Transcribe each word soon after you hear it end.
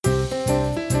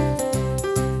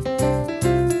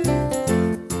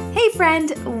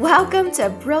friend, welcome to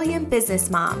Brilliant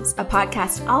Business Moms, a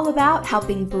podcast all about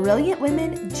helping brilliant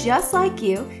women just like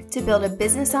you to build a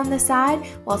business on the side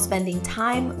while spending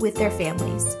time with their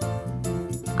families.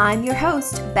 I'm your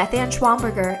host, Beth Ann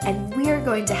Schwamberger, and we are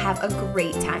going to have a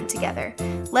great time together.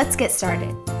 Let's get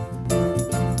started.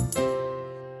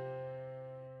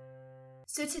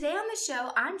 So today on the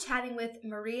show, I'm chatting with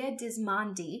Maria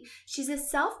Dismondy. She's a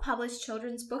self-published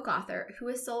children's book author who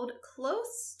has sold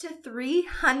close to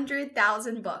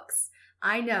 300,000 books.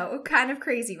 I know, kind of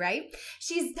crazy, right?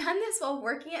 She's done this while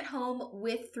working at home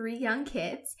with 3 young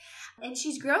kids, and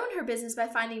she's grown her business by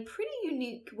finding pretty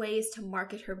unique ways to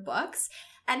market her books,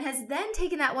 and has then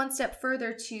taken that one step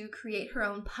further to create her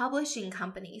own publishing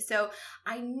company. So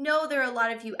I know there are a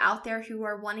lot of you out there who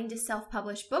are wanting to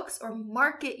self-publish books or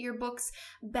market your books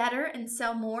better and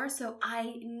sell more. So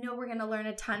I know we're going to learn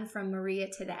a ton from Maria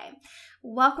today.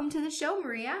 Welcome to the show,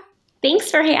 Maria. Thanks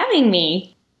for having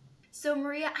me. So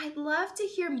Maria, I'd love to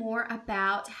hear more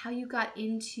about how you got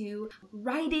into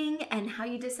writing and how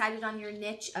you decided on your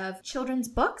niche of children's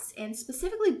books, and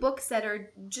specifically books that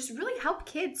are just really help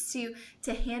kids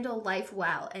to handle life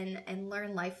well and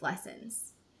learn life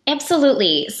lessons.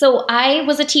 Absolutely. So I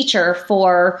was a teacher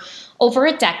for over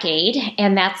a decade,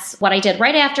 and that's what I did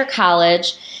right after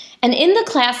college. And in the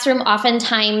classroom,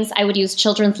 oftentimes I would use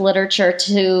children's literature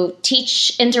to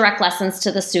teach indirect lessons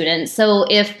to the students. So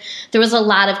if there was a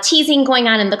lot of teasing going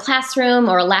on in the classroom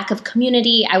or a lack of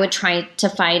community, I would try to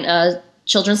find a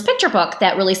children's picture book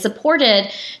that really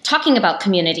supported talking about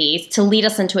community to lead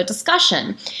us into a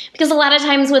discussion. Because a lot of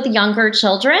times with younger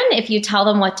children, if you tell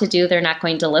them what to do, they're not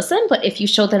going to listen. But if you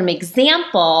show them an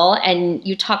example and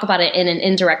you talk about it in an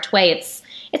indirect way,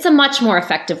 it's a much more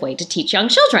effective way to teach young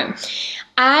children.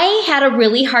 I had a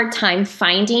really hard time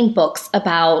finding books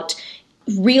about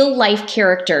real life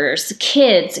characters,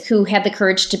 kids who had the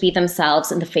courage to be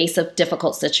themselves in the face of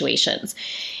difficult situations.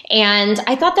 And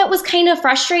I thought that was kind of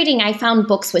frustrating. I found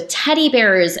books with teddy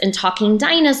bears and talking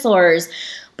dinosaurs.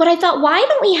 But I thought, why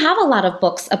don't we have a lot of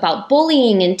books about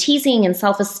bullying and teasing and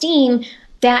self-esteem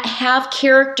that have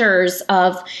characters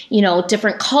of,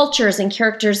 different cultures and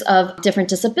characters of different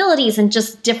disabilities and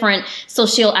just different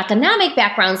socioeconomic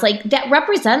backgrounds, like that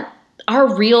represent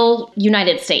our real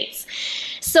United States.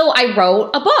 So I wrote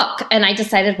a book and I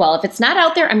decided, well, if it's not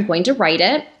out there, I'm going to write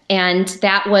it. And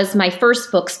that was my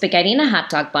first book, Spaghetti in a Hot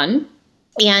Dog Bun.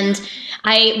 And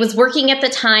I was working at the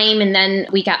time, and then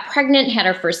we got pregnant, had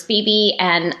our first baby,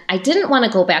 and I didn't want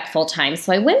to go back full time.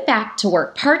 So I went back to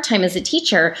work part-time as a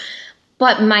teacher.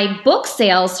 But my book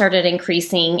sales started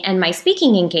increasing and my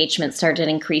speaking engagement started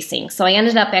increasing. So I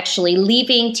ended up actually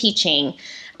leaving teaching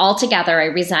altogether. I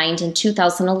resigned in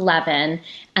 2011,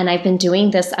 and I've been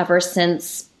doing this ever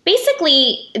since.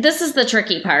 Basically, this is the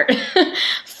tricky part.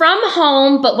 From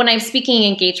home, but when I'm speaking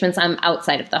engagements, I'm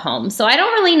outside of the home. So I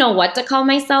don't really know what to call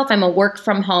myself. I'm a work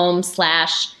from home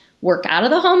 / work out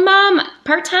of the home mom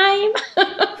part-time.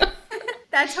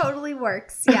 That totally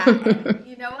works. Yeah. And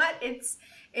you know what?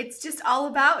 It's just all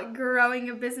about growing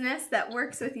a business that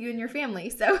works with you and your family.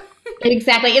 So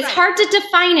exactly. It's hard to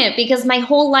define it because my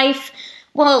whole life,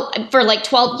 for like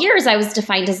 12 years, I was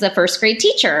defined as a first grade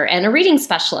teacher and a reading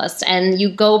specialist. And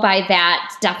you go by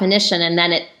that definition and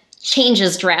then it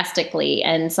changes drastically.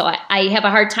 And so I have a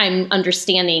hard time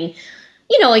understanding,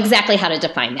 exactly how to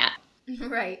define that.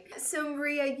 Right. So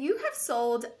Maria, you have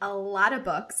sold a lot of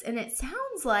books, and it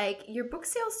sounds like your book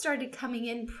sales started coming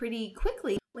in pretty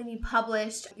quickly when you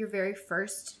published your very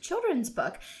first children's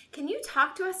book. Can you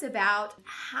talk to us about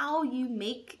how you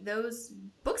make those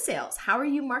book sales? How are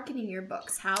you marketing your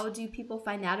books? How do people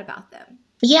find out about them?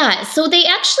 Yeah, so they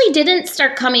actually didn't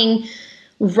start coming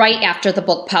right after the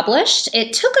book published.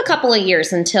 It took a couple of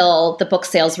years until the book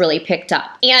sales really picked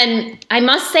up. And I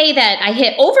must say that I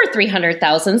hit over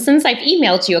 300,000 since I've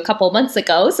emailed you a couple months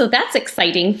ago. So that's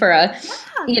exciting for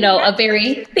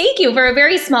thank you, for a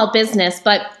very small business.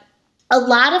 But a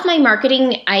lot of my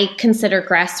marketing, I consider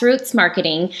grassroots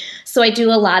marketing. So I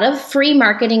do a lot of free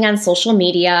marketing on social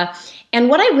media. And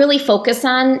what I really focus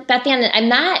on, Beth Ann, I'm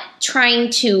not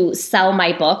trying to sell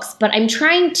my books, but I'm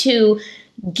trying to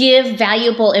give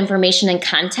valuable information and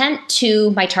content to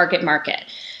my target market.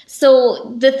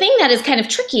 So the thing that is kind of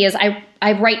tricky is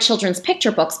I write children's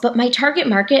picture books, but my target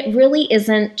market really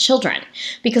isn't children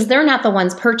because they're not the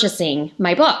ones purchasing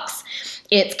my books.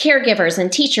 it's caregivers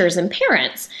and teachers and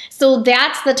parents. So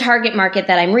that's the target market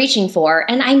that I'm reaching for.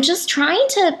 And I'm just trying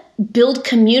to build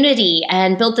community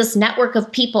and build this network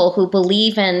of people who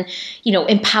believe in,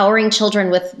 empowering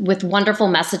children with wonderful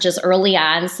messages early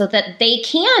on so that they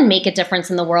can make a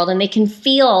difference in the world and they can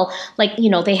feel like,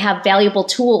 they have valuable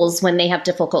tools when they have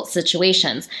difficult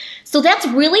situations. So that's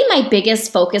really my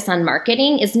biggest focus on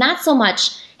marketing, is not so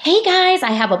much, hey guys,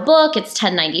 I have a book, it's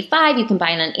 $10.95, you can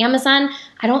buy it on Amazon.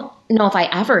 I don't know if I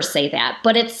ever say that,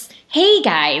 but it's, hey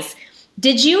guys,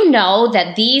 did you know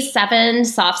that these 7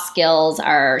 soft skills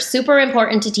are super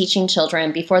important to teaching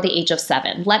children before the age of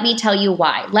 7? Let me tell you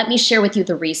why. Let me share with you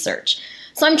the research.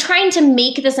 So I'm trying to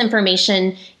make this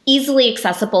information easily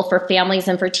accessible for families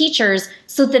and for teachers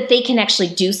so that they can actually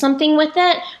do something with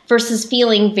it versus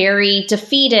feeling very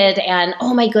defeated and,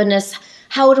 oh my goodness,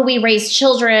 how do we raise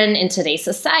children in today's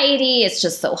society? It's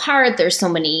just so hard. There's so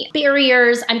many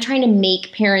barriers. I'm trying to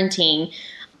make parenting,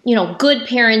 good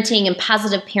parenting and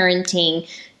positive parenting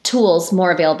tools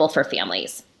more available for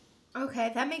families.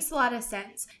 Okay, that makes a lot of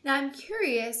sense. Now I'm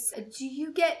curious, do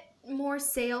you get more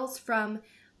sales from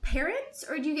parents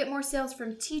or do you get more sales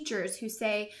from teachers who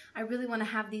say, I really want to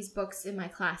have these books in my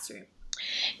classroom?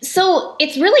 So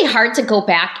it's really hard to go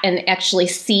back and actually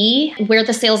see where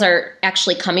the sales are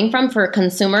actually coming from for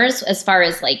consumers, as far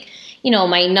as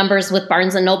my numbers with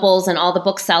Barnes and Nobles and all the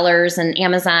booksellers and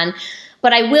Amazon.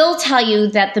 But I will tell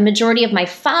you that the majority of my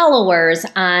followers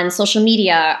on social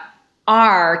media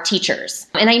are teachers.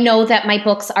 And I know that my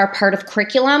books are part of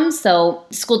curriculum. So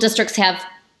school districts have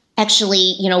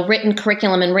actually, written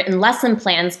curriculum and written lesson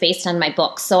plans based on my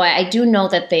books. So I do know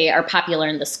that they are popular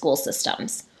in the school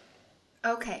systems.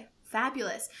 Okay,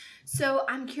 fabulous. So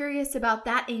I'm curious about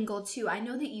that angle too. I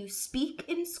know that you speak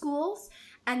in schools,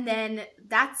 and then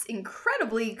that's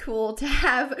incredibly cool to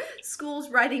have schools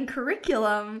writing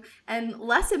curriculum and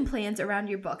lesson plans around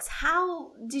your books.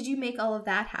 How did you make all of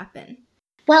that happen?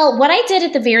 Well, what I did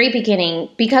at the very beginning,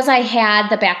 because I had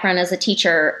the background as a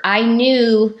teacher, I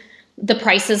knew the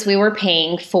prices we were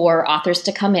paying for authors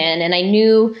to come in, and I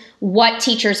knew what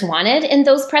teachers wanted in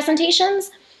those presentations.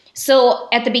 So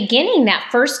at the beginning, that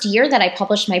first year that I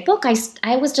published my book,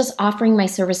 I was just offering my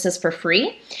services for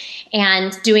free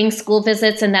and doing school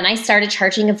visits. And then I started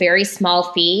charging a very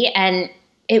small fee. And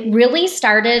it really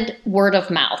started word of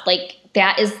mouth.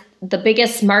 That is the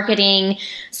biggest marketing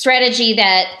strategy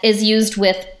that is used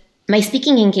with my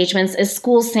speaking engagements, is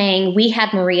schools saying, we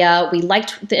had Maria, we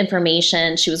liked the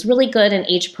information, she was really good and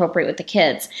age appropriate with the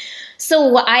kids. So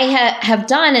what I have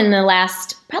done in the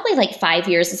last probably 5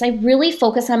 years is I really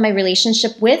focus on my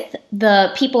relationship with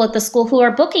the people at the school who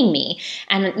are booking me.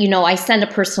 And, I send a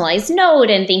personalized note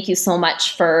and thank you so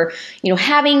much for,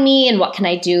 having me, and what can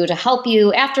I do to help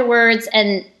you afterwards,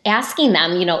 and asking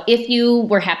them, if you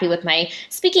were happy with my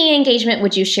speaking engagement,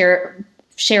 would you share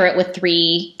it with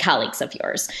 3 colleagues of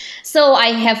yours? So I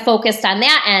have focused on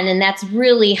that end, and that's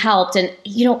really helped. And,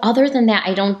 other than that,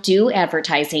 I don't do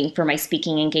advertising for my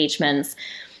speaking engagements.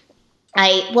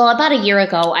 About a year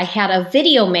ago, I had a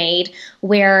video made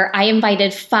where I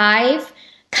invited 5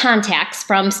 contacts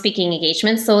from speaking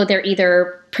engagements. So they're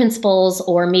either principals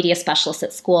or media specialists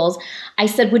at schools. I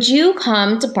said, would you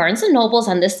come to Barnes and Nobles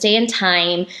on this day and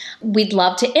time? We'd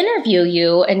love to interview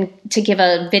you and to give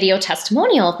a video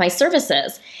testimonial of my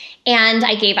services. And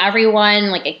I gave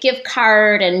everyone a gift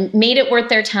card and made it worth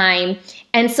their time.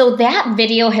 And so that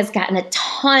video has gotten a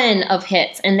ton of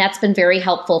hits, and that's been very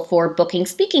helpful for booking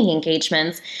speaking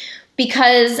engagements,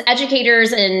 because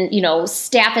educators and,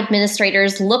 staff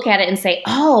administrators look at it and say,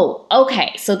 oh,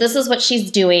 okay, so this is what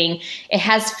she's doing. It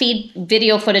has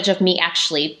video footage of me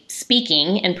actually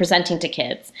speaking and presenting to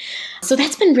kids. So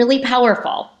that's been really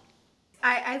powerful.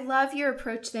 I love your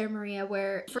approach there, Maria,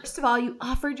 where first of all, you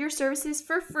offered your services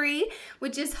for free,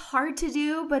 which is hard to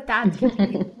do, but that's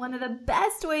one of the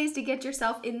best ways to get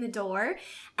yourself in the door.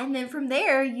 And then from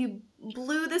there, you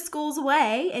blew the schools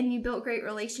away and you built great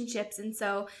relationships. And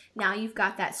so now you've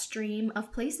got that stream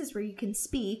of places where you can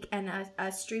speak and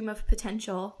a stream of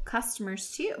potential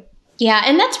customers too. Yeah,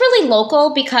 and that's really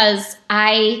local because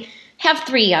I have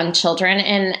 3 young children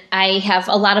and I have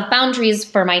a lot of boundaries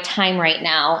for my time right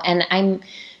now, and I'm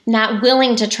not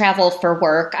willing to travel for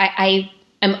work. I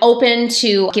am open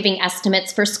to giving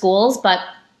estimates for schools, but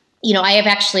I have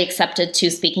actually accepted 2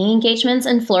 speaking engagements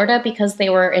in Florida because they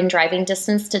were in driving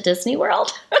distance to Disney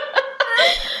World.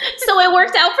 So So it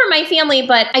worked out for my family,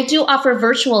 but I do offer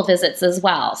virtual visits as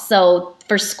well. So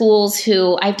for schools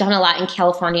who, I've done a lot in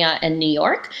California and New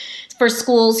York, for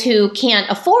schools who can't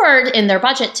afford in their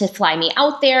budget to fly me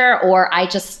out there, or I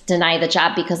just deny the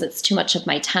job because it's too much of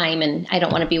my time and I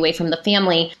don't want to be away from the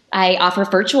family, I offer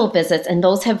virtual visits, and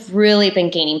those have really been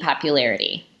gaining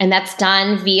popularity. And that's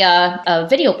done via a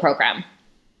video program.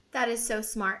 That is so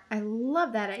smart. I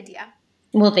love that idea.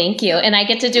 Well, thank you. And I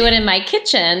get to do it in my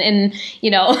kitchen and,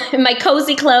 in my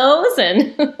cozy clothes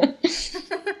and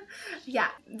yeah,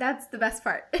 that's the best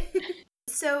part.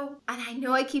 So, and I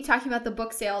know I keep talking about the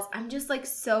book sales. I'm just like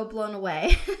so blown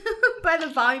away by the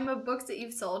volume of books that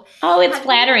you've sold. Oh, it's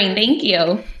flattering. Thank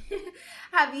you.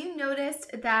 Have you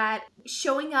noticed that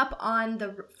showing up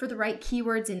for the right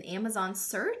keywords in Amazon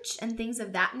search and things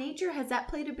of that nature, has that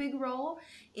played a big role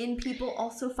in people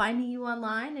also finding you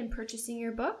online and purchasing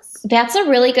your books? That's a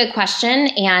really good question.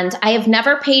 And I have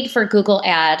never paid for Google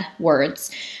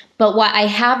AdWords. But what I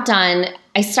have done,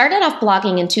 I started off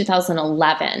blogging in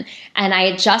 2011, and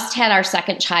I had just had our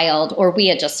second child, or we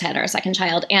had just had our second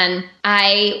child. And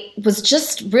I was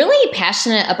just really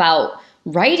passionate about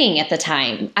writing at the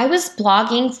time. I was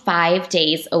blogging 5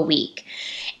 days a week,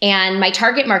 and my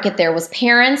target market there was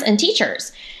parents and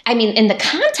teachers. I mean, and the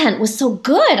content was so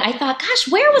good. I thought,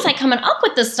 gosh, where was I coming up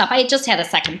with this stuff? I had just had a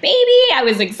second baby. I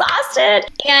was exhausted.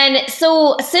 And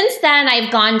so since then,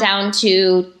 I've gone down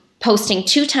to posting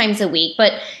 2 times a week.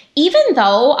 But even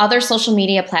though other social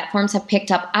media platforms have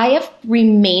picked up, I have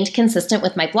remained consistent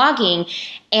with my blogging,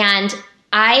 and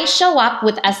I show up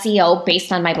with SEO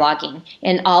based on my blogging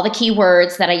and all the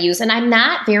keywords that I use. And I'm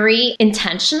not very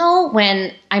intentional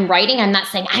when I'm writing. I'm not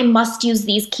saying I must use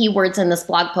these keywords in this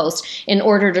blog post in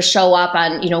order to show up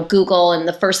on, Google and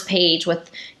the first page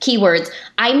with keywords.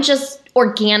 I'm just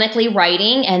organically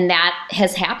writing, and that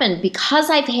has happened because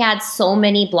I've had so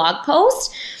many blog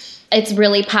posts. It's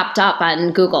really popped up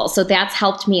on Google. So that's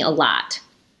helped me a lot.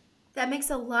 That makes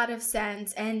a lot of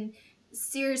sense. And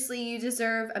seriously, you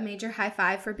deserve a major high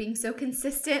five for being so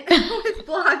consistent with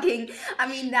blogging. I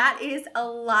mean, that is a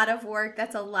lot of work.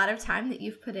 That's a lot of time that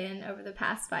you've put in over the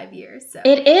past 5 years. So.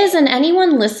 It is. And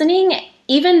anyone listening,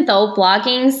 even though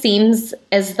blogging seems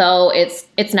as though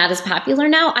it's not as popular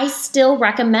now, I still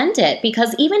recommend it,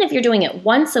 because even if you're doing it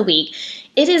once a week,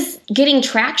 it is getting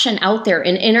traction out there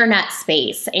in internet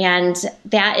space, and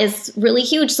that is really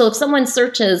huge. So if someone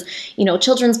searches,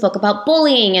 children's book about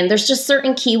bullying, and there's just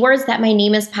certain keywords that my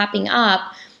name is popping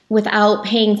up without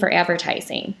paying for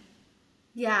advertising.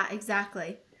 Yeah,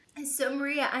 exactly. So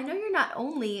Maria, I know you're not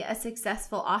only a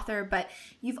successful author, but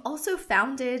you've also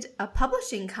founded a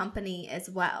publishing company as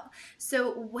well.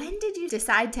 So when did you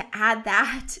decide to add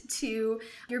that to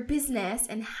your business,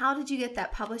 and how did you get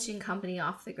that publishing company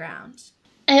off the ground?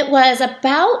 It was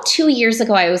about 2 years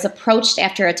ago. I was approached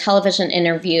after a television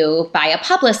interview by a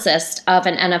publicist of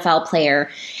an NFL player,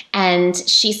 and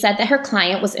she said that her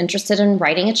client was interested in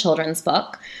writing a children's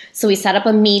book. So we set up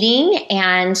a meeting,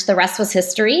 and the rest was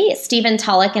history. Stephen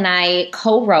Tulloch and I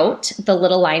co-wrote The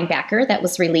Little Linebacker that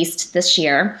was released this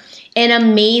year. An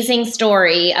amazing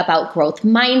story about growth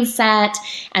mindset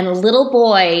and a little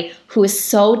boy who is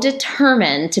so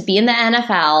determined to be in the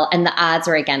NFL, and the odds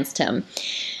are against him.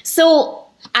 So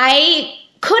I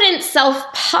couldn't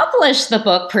self-publish the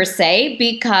book per se,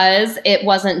 because it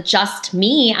wasn't just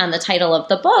me on the title of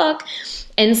the book.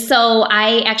 And so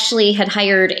I actually had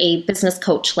hired a business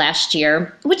coach last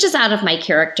year, which is out of my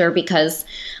character because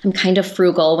I'm kind of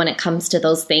frugal when it comes to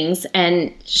those things.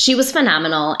 And she was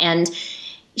phenomenal. And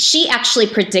she actually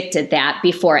predicted that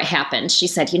before it happened. She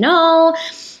said,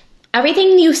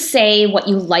 everything you say, what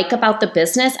you like about the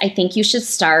business, I think you should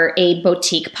start a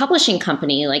boutique publishing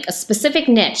company, like a specific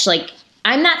niche. Like,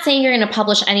 I'm not saying you're going to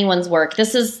publish anyone's work.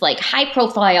 This is like high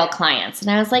profile clients. And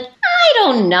I was like, I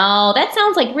don't know. That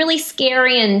sounds like really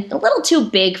scary and a little too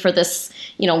big for this,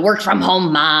 work from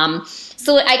home mom.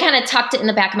 So I kind of tucked it in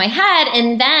the back of my head,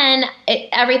 and then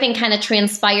everything kind of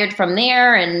transpired from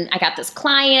there, and I got this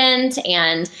client,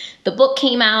 and the book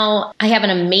came out. I have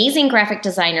an amazing graphic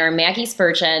designer, Maggie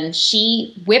Spurgeon.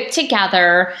 She whipped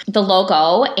together the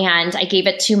logo, and I gave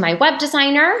it to my web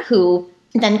designer, who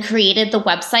then created the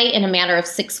website in a matter of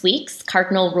 6 weeks,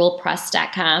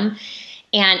 cardinalrulepress.com.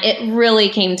 And it really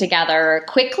came together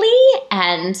quickly,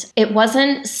 and it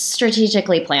wasn't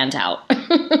strategically planned out.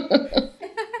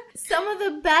 Some of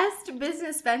the best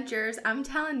business ventures, I'm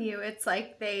telling you, it's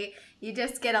like you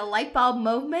just get a light bulb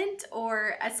moment,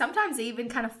 or sometimes they even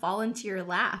kind of fall into your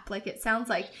lap. Like it sounds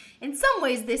like in some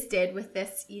ways this did with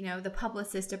this, the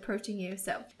publicist approaching you.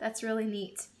 So that's really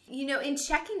neat. In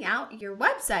checking out your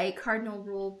website, Cardinal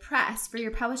Rule Press, for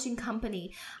your publishing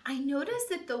company, I noticed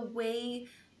that the way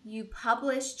you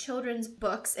publish children's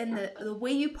books, and the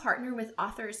way you partner with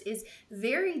authors is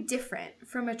very different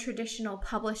from a traditional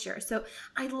publisher. So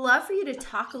I'd love for you to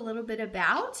talk a little bit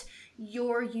about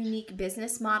your unique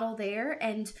business model there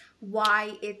and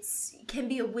why it's can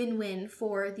be a win-win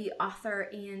for the author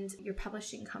and your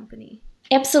publishing company.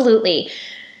 Absolutely.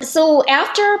 So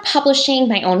after publishing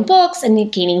my own books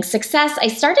and gaining success, I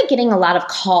started getting a lot of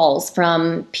calls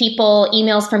from people,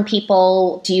 emails from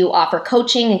people. Do you offer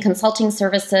coaching and consulting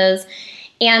services?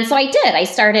 And so I did. I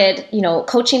started,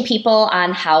 coaching people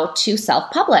on how to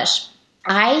self-publish.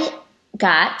 I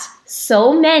got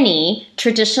so many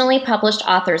traditionally published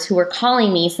authors who were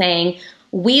calling me saying,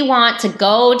 we want to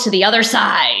go to the other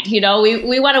side. We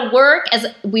want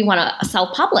to we want to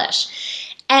self-publish.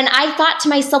 And I thought to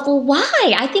myself, well,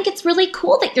 why? I think it's really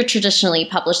cool that you're traditionally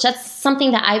published. That's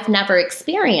something that I've never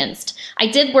experienced. I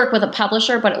did work with a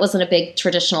publisher, but it wasn't a big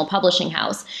traditional publishing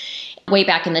house way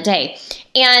back in the day.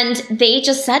 And they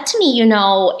just said to me,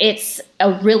 it's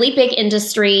a really big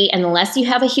industry, and unless you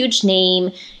have a huge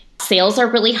name, sales are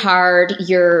really hard.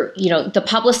 The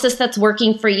publicist that's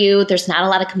working for you, there's not a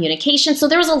lot of communication. So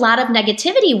there was a lot of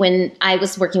negativity when I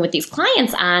was working with these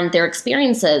clients on their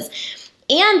experiences.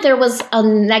 And there was a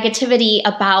negativity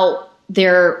about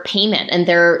their payment and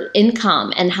their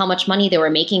income and how much money they were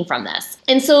making from this.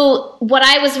 And so what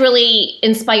I was really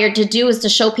inspired to do is to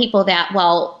show people that,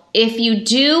 well, if you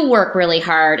do work really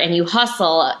hard and you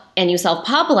hustle and you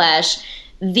self-publish,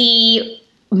 the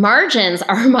margins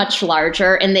are much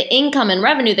larger and the income and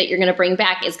revenue that you're going to bring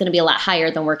back is going to be a lot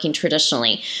higher than working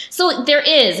traditionally. So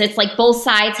it's like both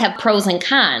sides have pros and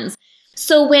cons.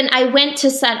 So when I went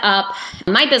to set up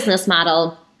my business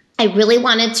model, I really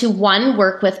wanted to, one,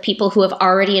 work with people who have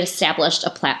already established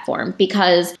a platform,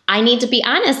 because I need to be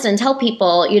honest and tell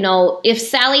people, if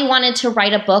Sally wanted to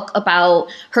write a book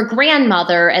about her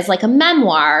grandmother as like a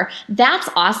memoir, that's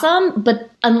awesome.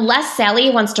 But unless Sally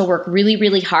wants to work really,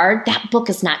 really hard, that book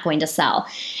is not going to sell.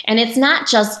 And it's not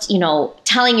just,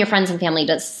 telling your friends and family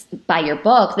to buy your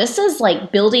book. This is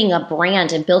like building a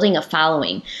brand and building a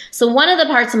following. So one of the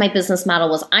parts of my business model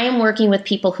was I am working with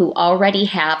people who already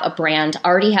have a brand,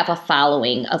 already have a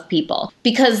following of people,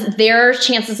 because their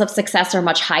chances of success are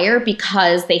much higher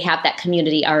because they have that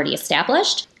community already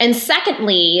established. And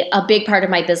secondly, a big part of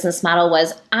my business model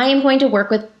was I am going to work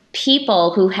with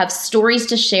people who have stories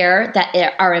to share that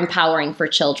are empowering for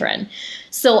children.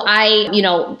 So I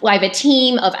have a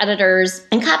team of editors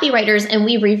and copywriters, and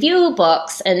we review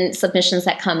books and submissions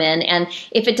that come in. And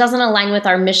if it doesn't align with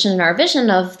our mission and our vision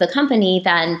of the company,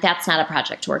 then that's not a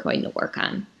project we're going to work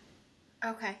on.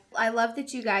 Okay. I love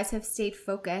that you guys have stayed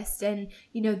focused, and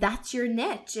that's your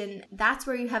niche, and that's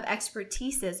where you have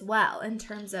expertise as well in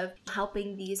terms of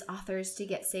helping these authors to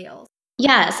get sales.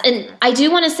 Yes. And I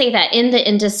do want to say that in the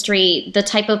industry, the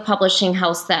type of publishing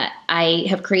house that I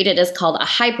have created is called a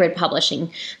hybrid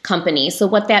publishing company. So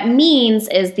what that means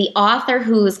is the author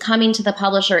who is coming to the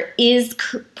publisher is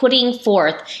putting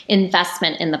forth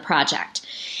investment in the project.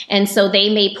 And so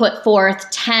they may put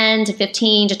forth $10,000 to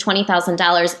 $15,000 to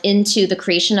 $20,000 into the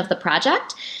creation of the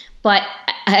project. But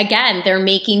again, they're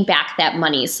making back that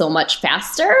money so much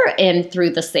faster and through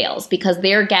the sales, because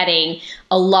they're getting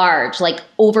a large, like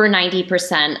over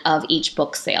 90% of each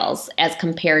book sales, as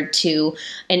compared to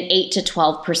an 8 to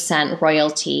 12%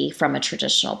 royalty from a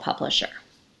traditional publisher.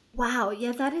 Wow.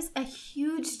 Yeah, that is a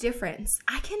huge difference.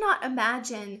 I cannot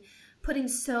imagine putting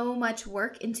so much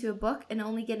work into a book and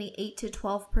only getting 8 to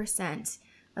 12%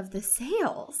 of the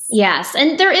sales. Yes.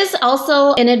 And there is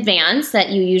also an advance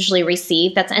that you usually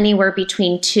receive that's anywhere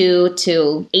between $2,000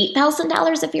 to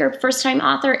 $8,000 if you're a first-time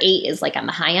author. 8 is like on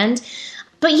the high end.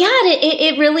 But yeah,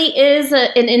 it really is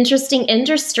an interesting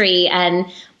industry.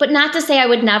 But not to say I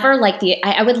would never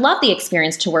I would love the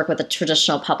experience to work with a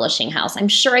traditional publishing house. I'm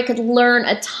sure I could learn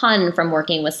a ton from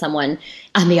working with someone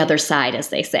on the other side, as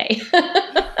they say.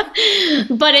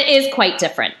 But it is quite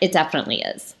different. It definitely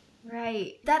is.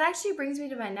 Right. That actually brings me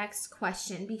to my next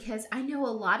question, because I know a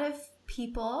lot of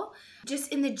people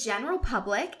just in the general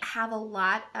public have a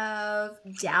lot of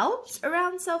doubts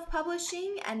around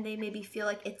self-publishing, and they maybe feel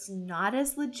like it's not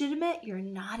as legitimate. You're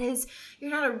not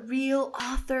a real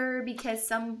author because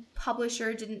some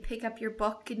publisher didn't pick up your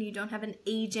book and you don't have an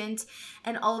agent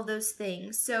and all of those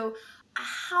things. So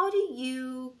how do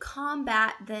you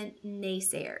combat the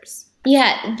naysayers?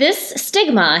 Yeah, this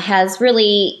stigma has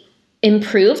really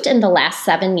improved in the last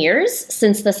 7 years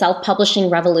since the self-publishing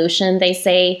revolution, they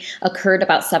say, occurred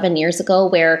about 7 years ago,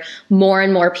 where more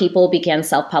and more people began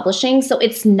self-publishing. So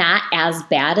it's not as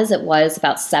bad as it was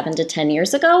about 7 to 10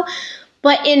 years ago.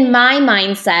 But in my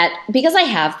mindset, because I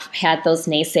have had those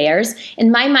naysayers, in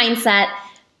my mindset,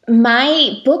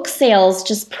 my book sales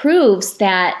just proves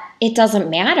that it doesn't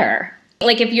matter.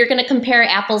 Like if you're going to compare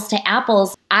apples to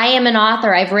apples, I am an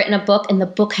author. I've written a book and the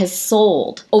book has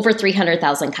sold over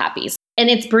 300,000 copies. And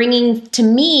it's bringing to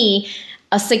me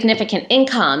a significant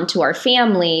income to our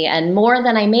family and more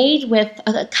than I made with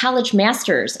a college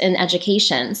master's in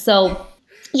education. So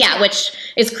yeah, which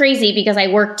is crazy because I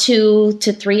work 2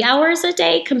 to 3 hours a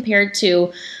day compared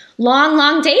to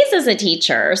long days as a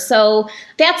teacher. So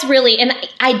that's really, and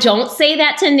I don't say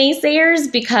that to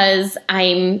naysayers because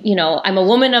I'm a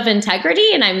woman of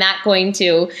integrity and I'm not going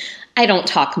to, I don't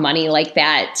talk money like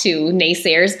that to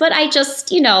naysayers, but I just,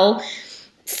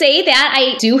 say that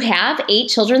I do have 8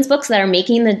 children's books that are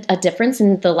making a difference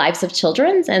in the lives of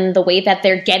children, and the way that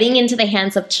they're getting into the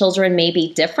hands of children may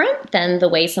be different than the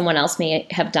way someone else may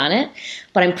have done it.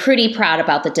 But I'm pretty proud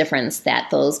about the difference that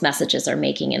those messages are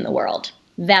making in the world.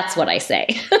 That's what I say.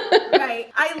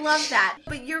 Right. I love that.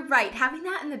 But you're right. Having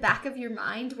that in the back of your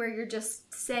mind where you're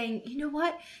just saying, you know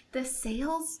what? The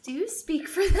sales do speak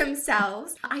for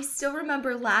themselves. I still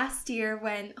remember last year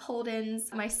when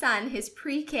Holden's, my son, his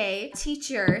pre-K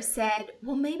teacher said,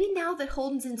 well, maybe now that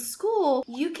Holden's in school,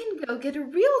 you can go get a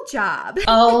real job.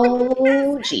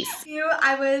 Oh, geez.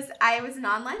 I was an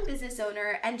online business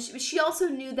owner, and she also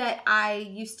knew that I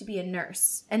used to be a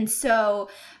nurse. And so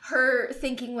her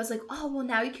thinking was like, oh, well,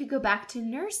 now you could go back to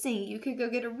nursing. You could go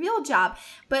get a real job.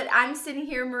 But I'm sitting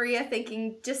here, Maria,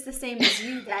 thinking just the same as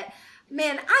you that,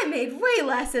 man, I made way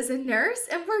less as a nurse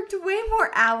and worked way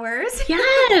more hours.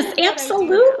 Yes,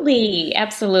 absolutely.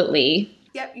 Absolutely.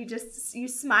 Yep, you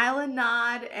smile and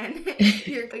nod, and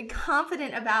you're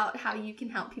confident about how you can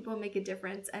help people make a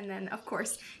difference. And then, of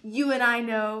course, you and I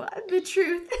know the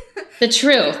truth. The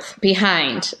truth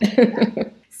behind.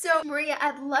 So, Maria,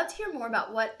 I'd love to hear more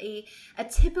about what a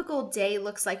typical day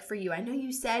looks like for you. I know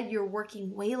you said you're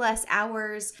working way less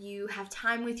hours. You have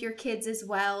time with your kids as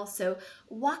well. So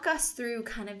walk us through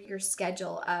kind of your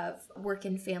schedule of work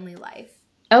and family life.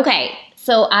 Okay,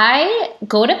 so I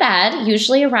go to bed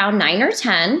usually around 9 or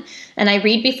 10, and I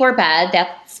read before bed.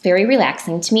 That's very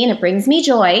relaxing to me, and it brings me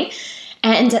joy.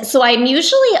 And so I'm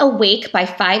usually awake by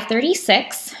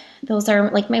 5:36. Those are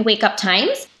like my wake up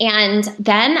times. And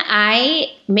then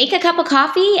I make a cup of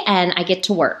coffee and I get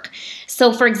to work.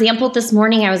 So for example, this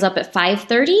morning I was up at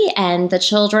 5:30 and the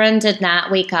children did not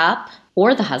wake up,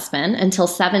 or the husband, until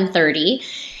 7:30.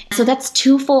 So that's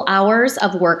 2 full hours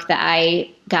of work that I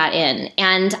got in.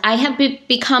 And I have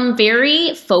become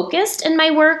very focused in my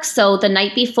work. So the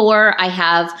night before, I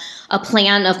have a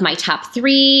plan of my top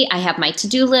 3. I have my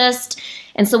to-do list.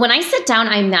 And so when I sit down,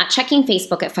 I'm not checking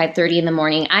Facebook at 5:30 in the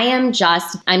morning. I'm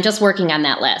just working on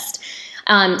that list.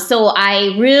 So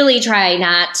I really try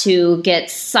not to get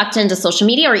sucked into social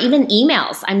media or even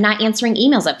emails. I'm not answering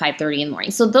emails at 5:30 in the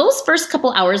morning. So those first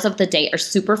couple hours of the day are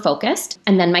super focused.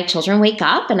 And then my children wake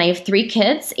up, and I have 3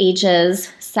 kids, ages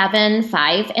 7,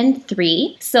 5, and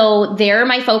 3. So they're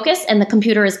my focus, and the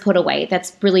computer is put away.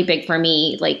 That's really big for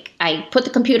me. Like, I put the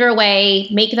computer away,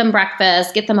 make them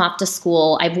breakfast, get them off to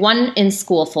school. I have 1 in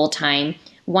school full time,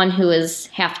 1 who is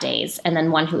half days, and then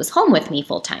 1 who is home with me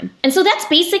full time. And so that's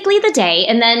basically the day.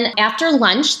 And then after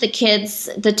lunch, the kids,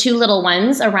 the 2 little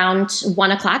ones, around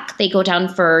 1 o'clock, they go down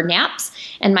for naps.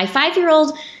 And my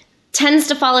 5-year-old tends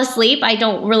to fall asleep. I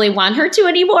don't really want her to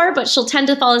anymore, but she'll tend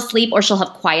to fall asleep, or she'll have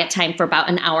quiet time for about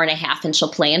an hour and a half, and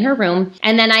she'll play in her room.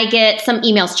 And then I get some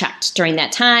emails checked during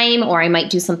that time, or I might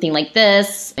do something like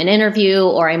this, an interview,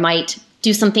 or I might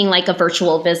do something like a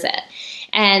virtual visit.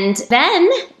 And then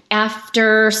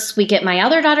after we get my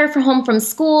other daughter home from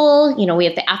school, we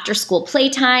have the after school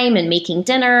playtime and making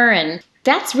dinner, and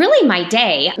that's really my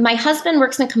day. My husband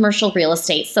works in commercial real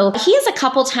estate, so he has a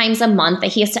couple times a month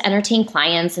that he has to entertain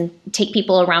clients and take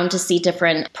people around to see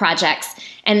different projects.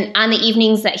 And on the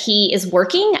evenings that he is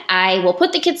working, I will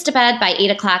put the kids to bed by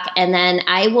 8 o'clock, and then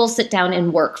I will sit down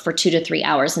and work for 2 to 3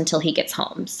 hours until he gets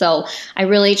home. So I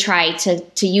really try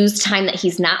to use time that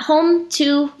he's not home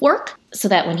to work, so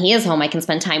that when he is home, I can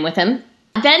spend time with him.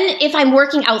 Then if I'm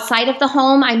working outside of the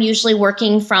home, I'm usually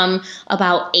working from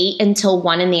about 8 until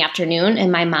 1 in the afternoon,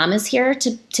 and my mom is here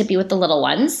to be with the little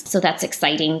ones. So that's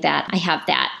exciting that I have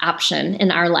that option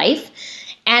in our life.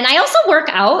 And I also work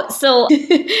out. So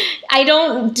I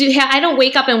don't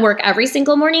wake up and work every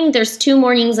single morning. There's 2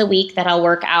 mornings a week that I'll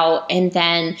work out, and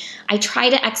then I try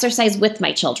to exercise with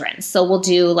my children. So we'll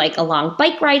do like a long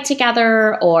bike ride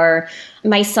together, or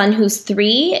my son, who's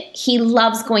 3, he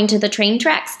loves going to the train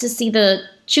tracks to see the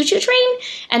choo-choo train,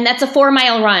 and that's a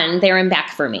 4-mile run there and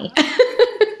back for me.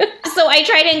 So So I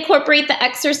try to incorporate the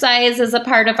exercise as a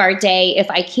part of our day if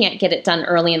I can't get it done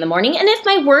early in the morning. And if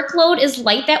my workload is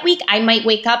light that week, I might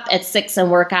wake up at 6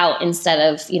 and work out instead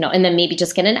of, and then maybe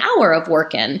just get an hour of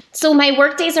work in. So my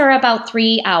work days are about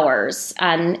 3 hours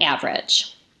on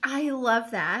average. I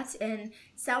love that. And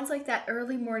sounds like that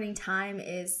early morning time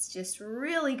is just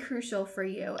really crucial for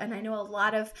you. And I know a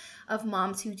lot of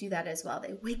moms who do that as well.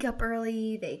 They wake up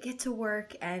early, they get to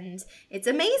work, and it's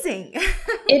amazing.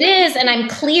 It is. And I'm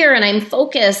clear and I'm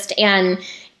focused. And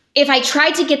if I try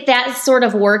to get that sort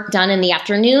of work done in the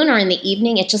afternoon or in the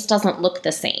evening, it just doesn't look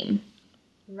the same.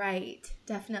 Right.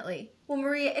 Definitely. Well,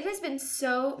 Maria, it has been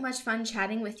so much fun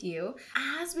chatting with you.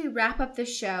 As we wrap up the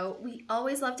show, we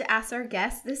always love to ask our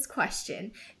guests this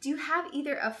question. Do you have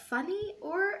either a funny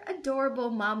or adorable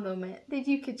mom moment that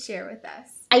you could share with us?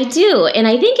 I do, and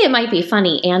I think it might be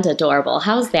funny and adorable.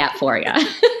 How's that for you?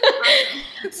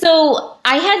 So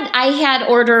I had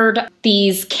ordered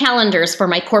these calendars for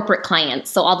my corporate clients,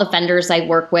 so all the vendors I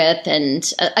work with.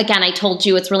 And again, I told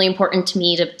you it's really important to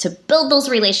me to build those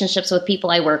relationships with people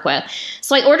I work with.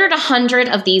 So I ordered 100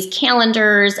 of these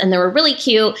calendars, and they were really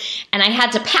cute. And I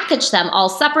had to package them all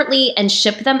separately and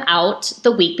ship them out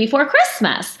the week before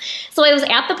Christmas. So I was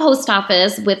at the post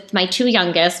office with my two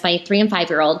youngest, my 3 and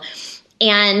 5-year-old.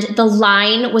 And the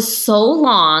line was so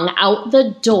long out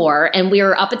the door, and we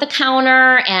were up at the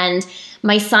counter, and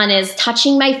my son is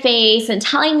touching my face and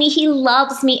telling me he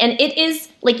loves me. And it is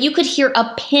like you could hear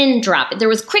a pin drop. There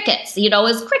was crickets, it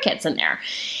was crickets in there.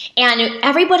 And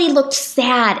everybody looked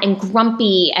sad and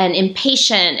grumpy and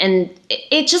impatient. And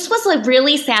it just was a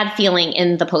really sad feeling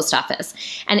in the post office.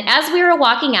 And as we were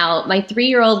walking out, my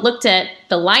 3-year-old looked at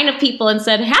the line of people and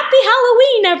said, "Happy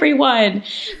Halloween, everyone."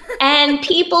 And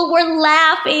people were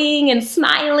laughing and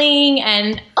smiling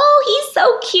and, "Oh, he's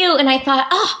so cute." And I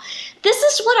thought, this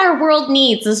is what our world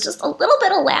needs, is just a little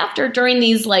bit of laughter during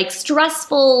these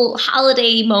stressful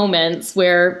holiday moments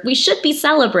where we should be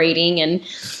celebrating. And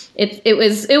it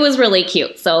was really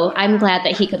cute. So I'm glad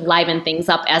that he could liven things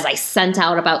up as I sent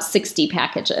out about 60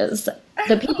 packages.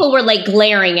 The people were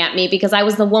glaring at me because I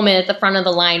was the woman at the front of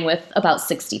the line with about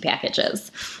 60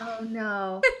 packages. Oh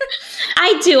no.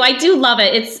 I do love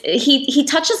it. He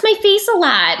touches my face a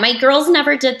lot. My girls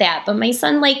never did that, but my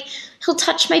son, he'll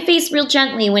touch my face real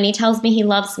gently when he tells me he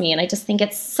loves me. And I just think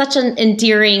it's such an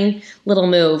endearing little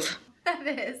move. That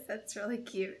is. That's really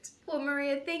cute. Well,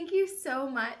 Maria, thank you so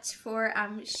much for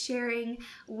sharing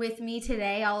with me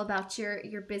today all about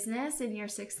your business and your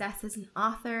success as an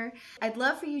author. I'd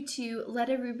love for you to let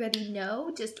everybody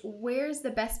know just where's the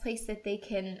best place that they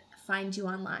can find you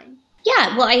online.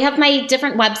 Yeah, well, I have my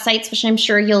different websites, which I'm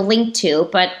sure you'll link to,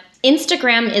 but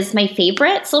Instagram is my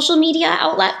favorite social media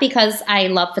outlet because I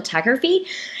love photography,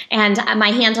 and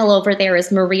my handle over there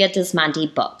is Maria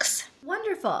Dismondy Books.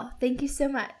 Wonderful. Thank you so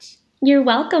much. You're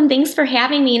welcome. Thanks for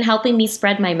having me and helping me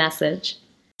spread my message.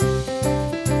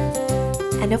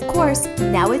 And of course,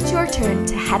 now it's your turn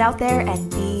to head out there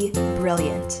and be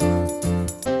brilliant.